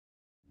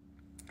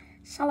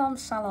Shalom,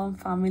 shalom,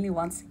 family.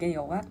 Once again,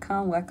 you're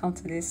welcome. Welcome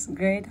to this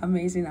great,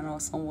 amazing, and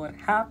awesome word.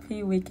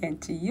 Happy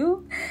weekend to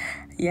you.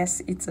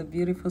 Yes, it's a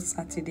beautiful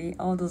Saturday.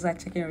 All those are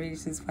checking already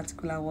this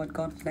particular word,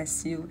 God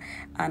bless you.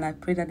 And I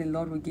pray that the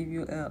Lord will give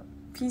you a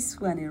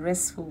peaceful and a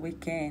restful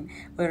weekend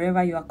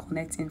wherever you are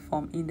connecting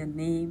from, in the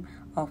name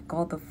of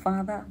God the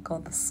Father,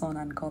 God the Son,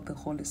 and God the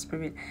Holy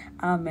Spirit.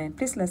 Amen.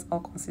 Please let's all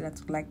consider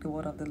to like the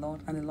word of the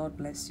Lord, and the Lord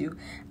bless you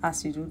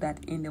as you do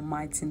that in the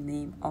mighty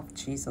name of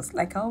Jesus.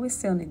 Like I always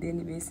say on a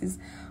daily basis,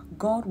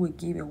 God will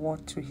give a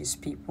word to his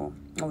people.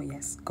 Oh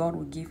yes, God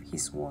will give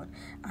his word.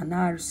 And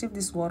now I received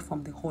this word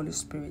from the Holy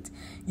Spirit.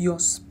 Your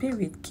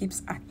spirit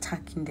keeps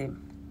attacking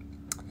them.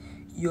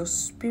 Your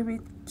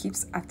spirit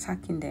keeps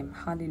attacking them.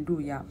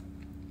 Hallelujah.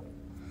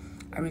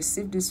 I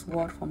received this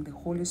word from the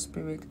Holy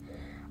Spirit,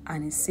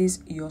 and it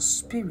says your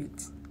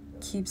spirit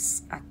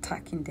keeps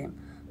attacking them.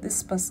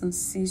 This person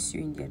sees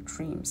you in their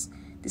dreams.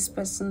 This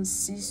person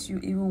sees you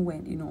even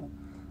when,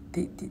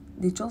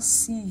 they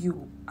just see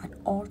you at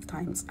all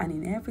times and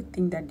in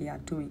everything that they are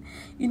doing.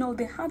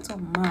 The heart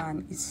of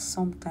man is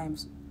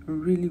sometimes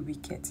really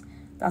wicked.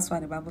 That's why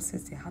the Bible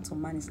says the heart of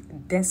man is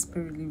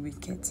desperately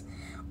wicked.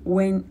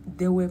 When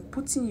they were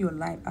putting your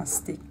life at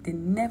stake, they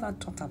never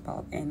thought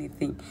about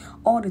anything.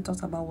 All they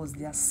thought about was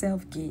their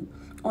self-gain.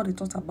 All they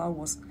thought about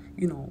was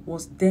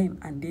them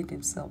and they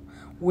themselves.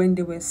 When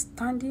they were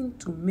standing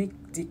to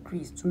make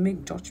decrees, to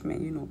make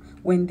judgment,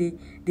 when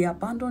they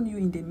abandon you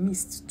in the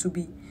midst to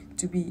be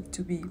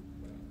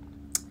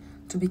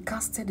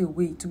casted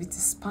away, to be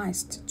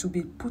despised, to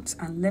be put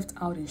and left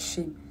out in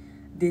shame,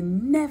 they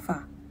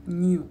never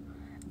knew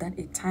that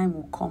a time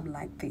will come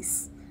like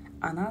this.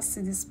 And I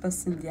see this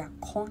person, their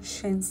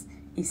conscience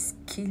is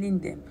killing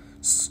them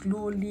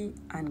slowly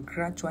and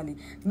gradually.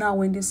 Now,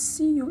 when they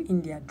see you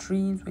in their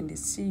dreams, when they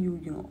see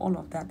you, all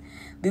of that,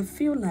 they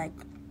feel like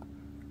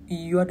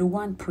you're the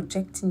one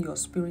projecting your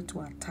spirit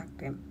to attack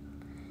them.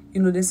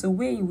 There's a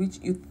way in which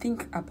you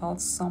think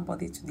about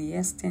somebody to the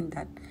extent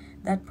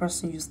that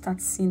person, you start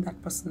seeing that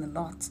person a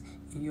lot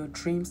in your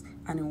dreams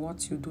and in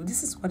what you do.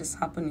 This is what is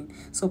happening.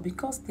 So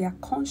because their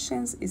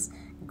conscience is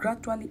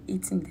gradually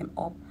eating them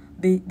up,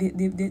 they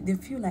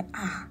feel like,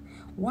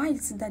 why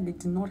is it that they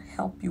did not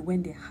help you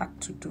when they had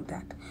to do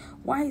that?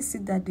 Why is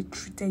it that they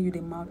treated you,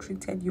 they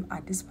maltreated you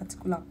at this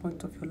particular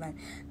point of your life?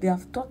 They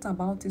have thought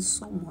about it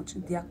so much.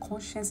 Their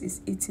conscience is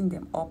eating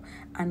them up.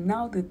 And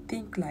now they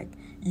think like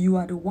you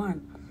are the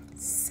one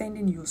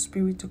sending your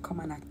spirit to come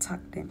and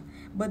attack them.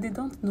 But they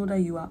don't know that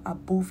you are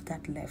above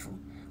that level.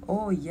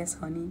 Oh, yes,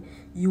 honey.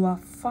 You are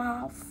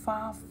far,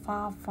 far,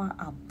 far, far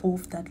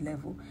above that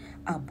level.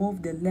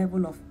 Above the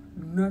level of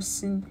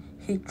nursing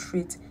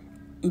hatred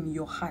in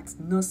your heart,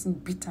 nursing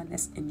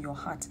bitterness in your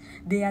heart.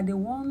 They are the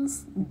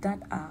ones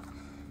that are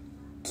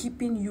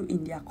keeping you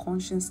in their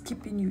conscience,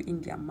 keeping you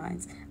in their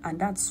minds. And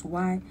that's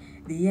why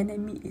the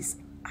enemy is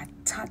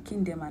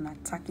attacking them and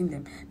attacking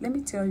them. Let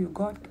me tell you,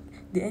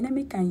 the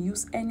enemy can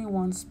use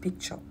anyone's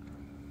picture,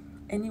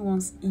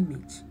 anyone's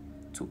image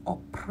to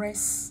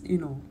oppress,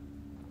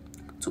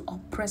 to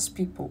oppress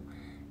people.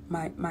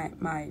 One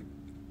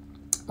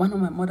of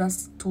my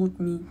mothers told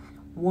me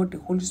what the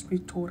Holy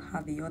Spirit told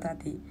her the other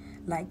day.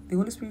 Like, the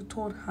Holy Spirit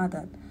told her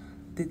that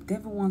the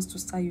devil wants to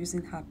start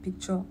using her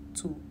picture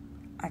to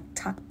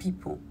attack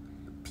people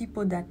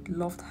that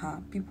loved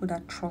her, people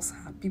that trust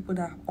her, people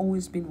that have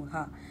always been with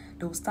her.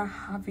 They will start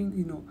having,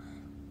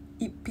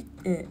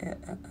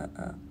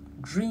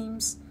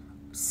 dreams,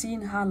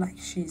 seeing her like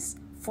she's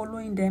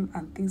following them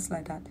and things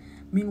like that.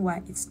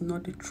 Meanwhile, it's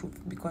not the truth,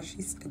 because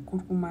she's a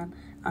good woman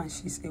and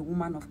she's a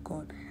woman of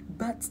God.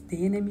 But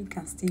the enemy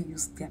can still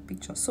use their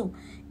picture. So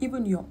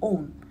even your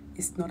own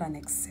is not an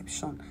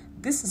exception.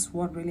 This is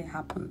what really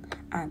happened.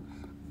 And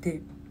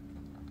the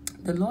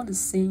Lord is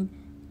saying,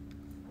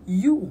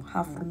 you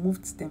have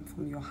removed them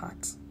from your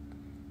heart.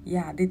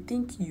 Yeah, they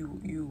think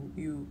you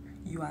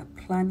are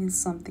planning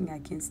something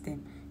against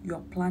them. You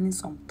are planning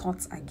some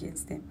thoughts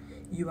against them.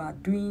 You are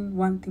doing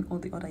one thing or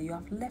the other. You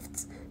have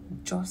left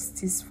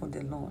justice for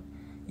the Lord.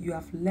 You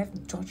have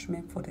left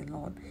judgment for the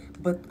Lord.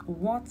 But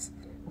what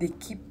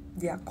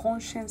their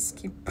conscience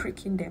keep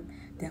pricking them.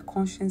 Their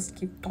conscience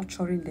keep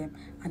torturing them.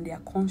 And their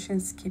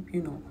conscience keep,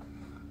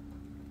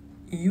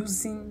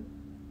 using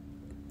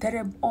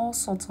all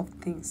sorts of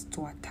things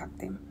to attack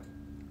them.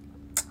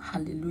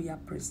 Hallelujah,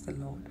 praise the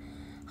Lord.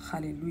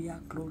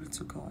 Hallelujah, glory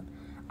to God.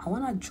 I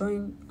want to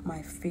join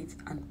my faith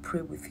and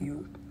pray with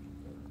you.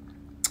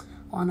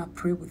 I want to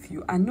pray with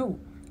you. I know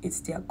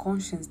it's their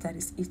conscience that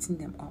is eating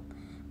them up,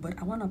 but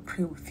I want to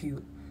pray with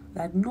you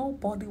that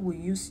nobody will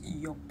use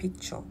your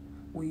picture,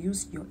 will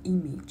use your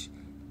image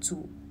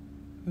to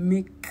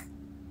make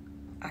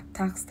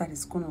attacks that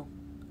is going to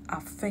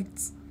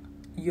affect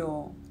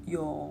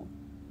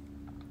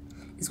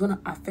it's going to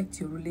affect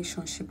your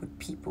relationship with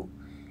people.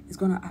 It's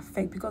going to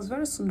affect, because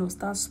very soon they'll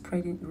start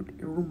spreading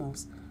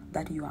rumors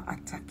that you are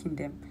attacking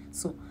them.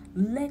 So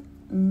let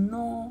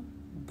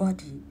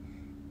nobody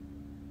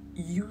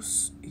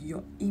use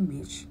your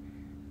image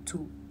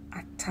to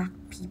attack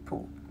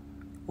people.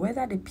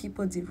 Whether the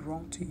people did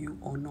wrong to you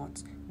or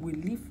not, we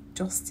leave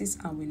justice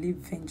and we leave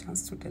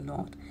vengeance to the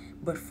Lord.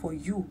 But for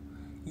you,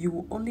 you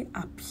will only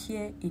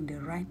appear in the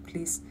right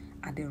place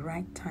at the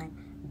right time,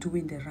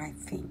 doing the right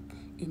thing.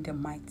 In the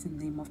mighty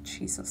name of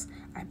Jesus,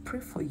 I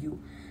pray for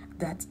you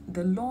that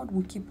the Lord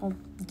will keep on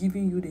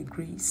giving you the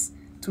grace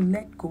to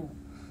let go,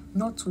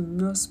 not to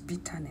nurse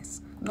bitterness,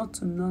 not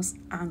to nurse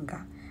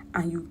anger,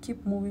 and you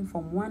keep moving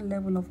from one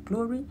level of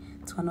glory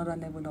to another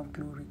level of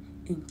glory.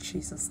 In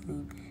Jesus'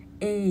 name,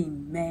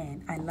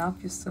 amen. I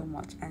love you so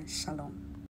much, and shalom.